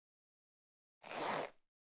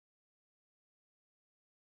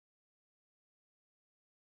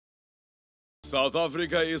South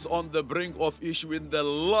Africa is on the brink of issuing the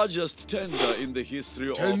largest tender in the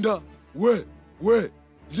history Tender? Where?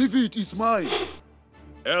 Leave it, it's mine.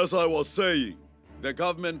 As I was saying, the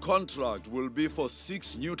government contract will be for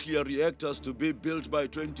 6 nuclear reactors to be built by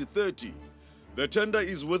 2030. The tender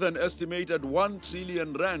is with an estimated 1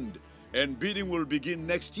 trillion rand and bidding will begin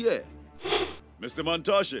next year. Mr.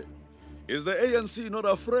 Mantashe, is the ANC not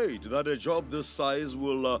afraid that a job this size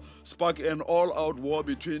will spark an all-out war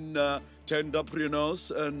between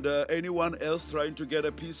tenderpreneurs and anyone else trying to get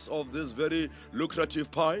a piece of this very lucrative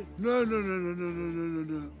pie? No.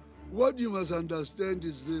 What you must understand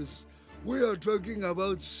is this. We are talking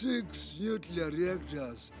about 6 nuclear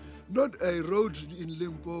reactors, not a road in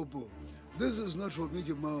Limpopo. This is not for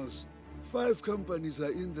Mickey Mouse. 5 companies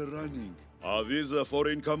are in the running. Are these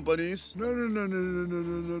foreign companies? No.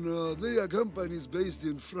 They are companies based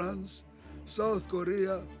in France, South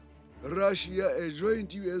Korea, Russia, a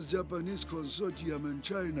joint US-Japanese consortium, and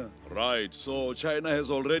China. Right, so China has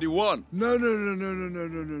already won. No.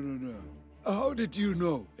 How did you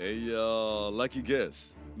know? A lucky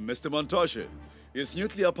guess. Mr. Mantashe, is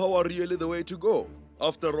nuclear power really the way to go?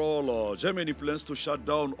 After all, Germany plans to shut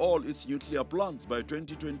down all its nuclear plants by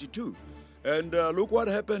 2022. And look what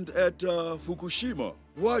happened at Fukushima.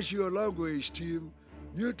 Watch your language, team.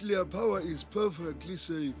 Nuclear power is perfectly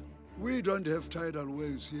safe. We don't have tidal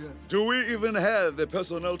waves here. Do we even have the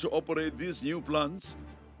personnel to operate these new plants?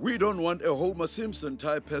 We don't want a Homer Simpson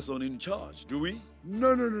type person in charge, do we?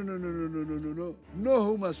 No. No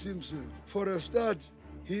Homer Simpson. For a start,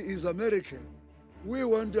 he is American. We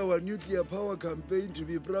want our nuclear power campaign to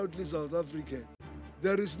be proudly South African.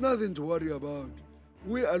 There is nothing to worry about.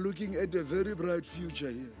 We are looking at a very bright future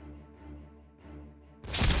here.